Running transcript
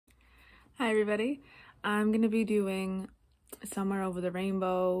Hi everybody, I'm going to be doing Somewhere Over the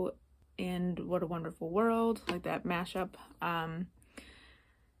Rainbow and What a Wonderful World, like that mashup. And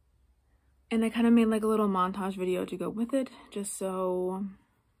I kind of made like a little montage video to go with it, just so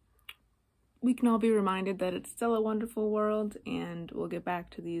we can all be reminded that it's still a wonderful world, and we'll get back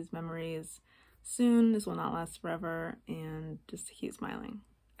to these memories soon. This will not last forever, and just to keep smiling.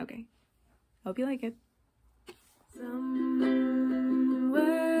 Okay, hope you like it. Somewhere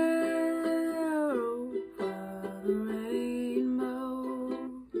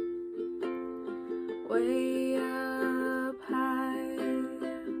way up high,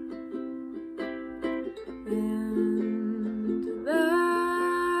 and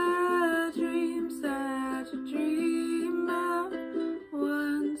the dreams that you dream of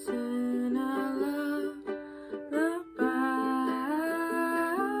once in a lullaby.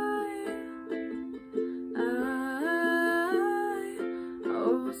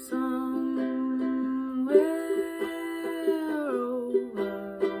 Oh, somewhere over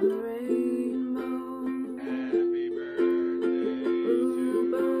the rainbow.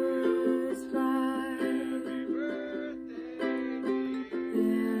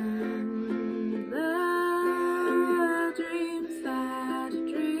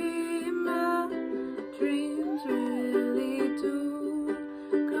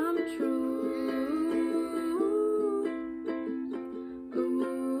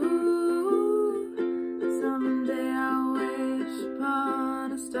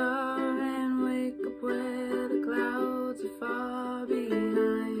 Far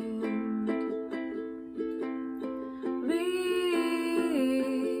behind me,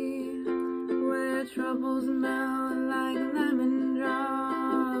 where troubles melt like lemon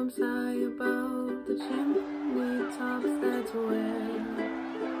drops high above the chimney tops. That's where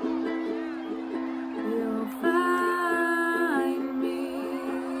you'll find me,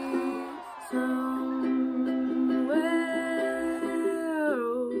 somewhere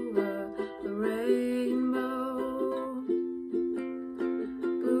over the rainbow.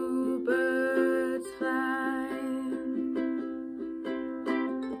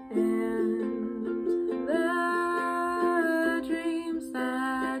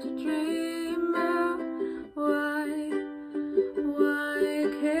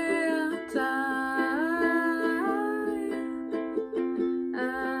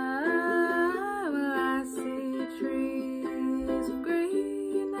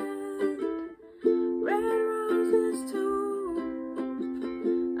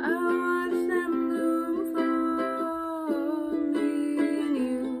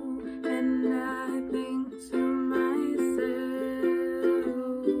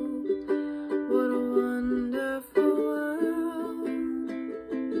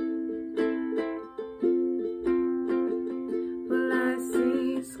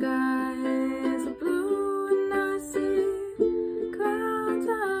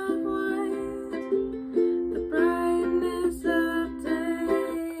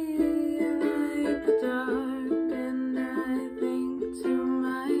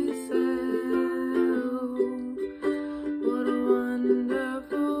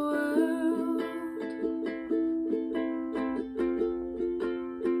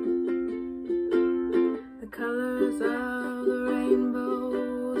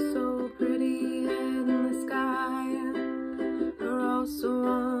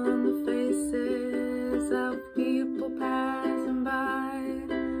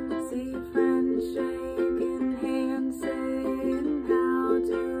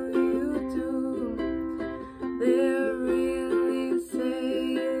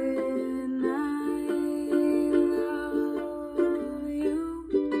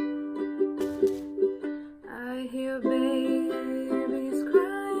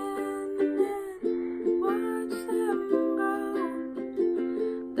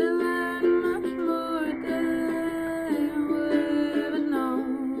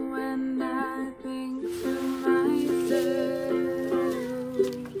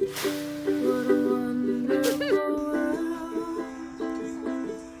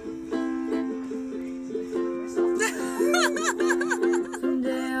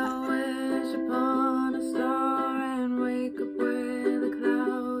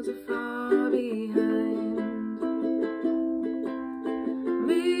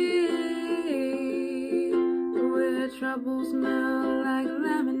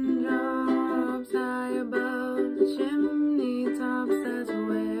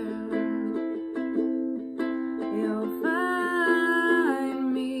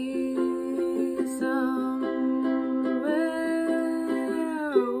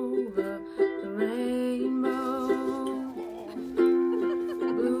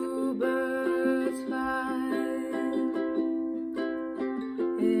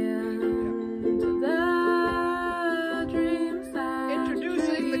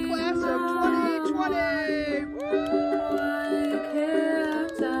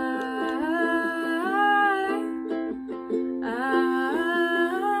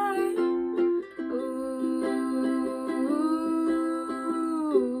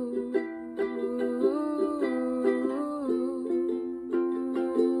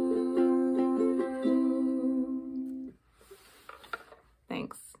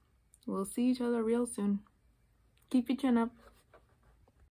 we'll see each other real soon. Keep your chin up.